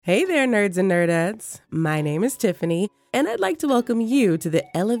Hey there, nerds and nerdettes. My name is Tiffany, and I'd like to welcome you to the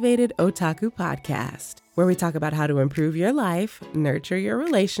Elevated Otaku podcast, where we talk about how to improve your life, nurture your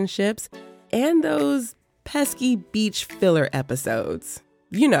relationships, and those pesky beach filler episodes.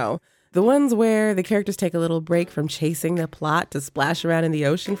 You know, the ones where the characters take a little break from chasing the plot to splash around in the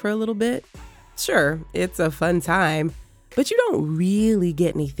ocean for a little bit. Sure, it's a fun time, but you don't really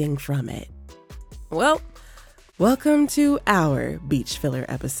get anything from it. Well, welcome to our beach filler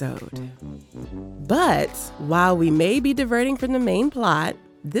episode. But while we may be diverting from the main plot,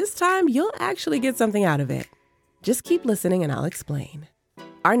 this time you'll actually get something out of it. Just keep listening and I'll explain.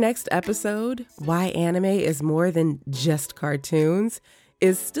 Our next episode, Why Anime is More Than Just Cartoons,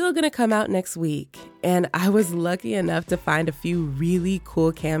 is still going to come out next week. And I was lucky enough to find a few really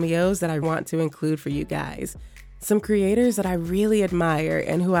cool cameos that I want to include for you guys. Some creators that I really admire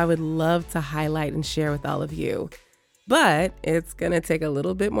and who I would love to highlight and share with all of you. But it's going to take a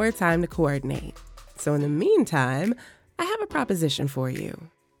little bit more time to coordinate. So in the meantime, I have a proposition for you.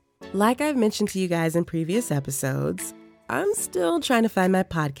 Like I've mentioned to you guys in previous episodes, I'm still trying to find my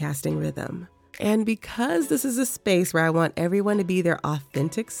podcasting rhythm. And because this is a space where I want everyone to be their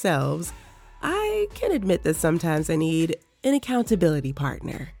authentic selves, I can admit that sometimes I need an accountability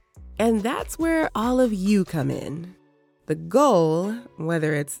partner. And that's where all of you come in. The goal,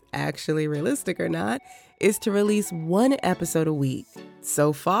 whether it's actually realistic or not, is to release one episode a week.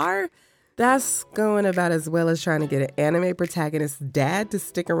 So far, that's going about as well as trying to get an anime protagonist's dad to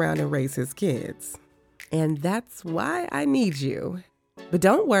stick around and raise his kids. And that's why I need you. But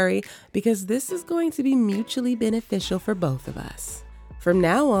don't worry, because this is going to be mutually beneficial for both of us. From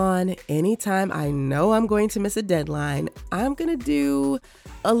now on, anytime I know I'm going to miss a deadline, I'm going to do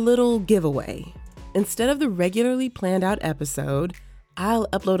a little giveaway. Instead of the regularly planned out episode, I'll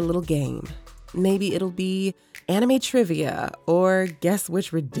upload a little game. Maybe it'll be anime trivia, or guess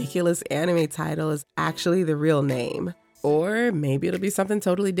which ridiculous anime title is actually the real name. Or maybe it'll be something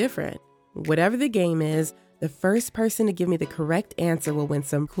totally different. Whatever the game is, the first person to give me the correct answer will win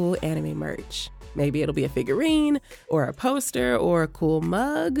some cool anime merch. Maybe it'll be a figurine, or a poster, or a cool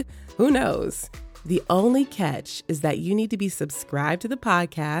mug. Who knows? The only catch is that you need to be subscribed to the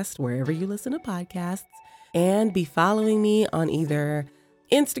podcast wherever you listen to podcasts and be following me on either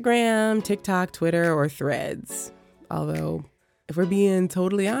Instagram, TikTok, Twitter, or Threads. Although, if we're being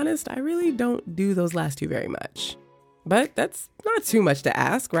totally honest, I really don't do those last two very much. But that's not too much to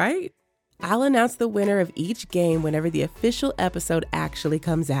ask, right? I'll announce the winner of each game whenever the official episode actually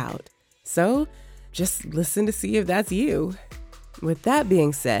comes out. So just listen to see if that's you. With that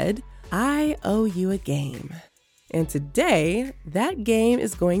being said, I owe you a game. And today, that game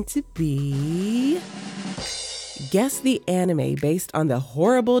is going to be Guess the Anime based on the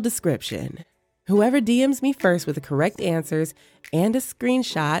horrible description. Whoever DMs me first with the correct answers and a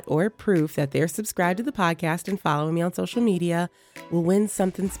screenshot or proof that they're subscribed to the podcast and following me on social media will win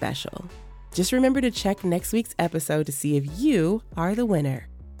something special. Just remember to check next week's episode to see if you are the winner.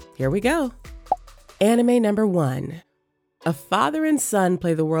 Here we go. Anime number 1. A father and son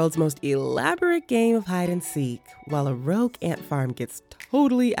play the world's most elaborate game of hide and seek while a rogue ant farm gets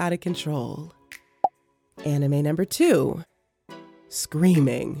totally out of control. Anime number 2.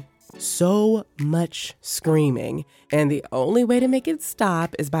 Screaming. So much screaming. And the only way to make it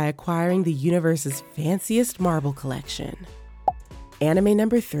stop is by acquiring the universe's fanciest marble collection. Anime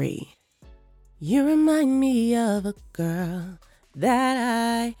number 3. You remind me of a girl that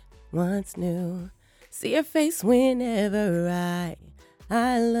I once knew. See your face whenever I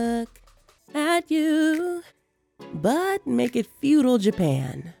look at you. But make it feudal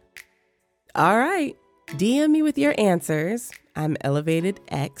Japan. All right, DM me with your answers. I'm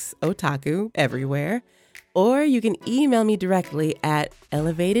ElevatedXOtaku everywhere. Or you can email me directly at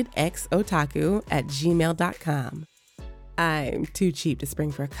elevatedxotaku@gmail.com. I'm too cheap to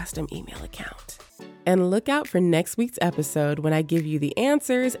spring for a custom email account. And look out for next week's episode when I give you the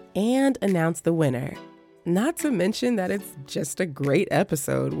answers and announce the winner. Not to mention that it's just a great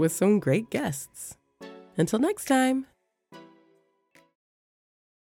episode with some great guests. Until next time.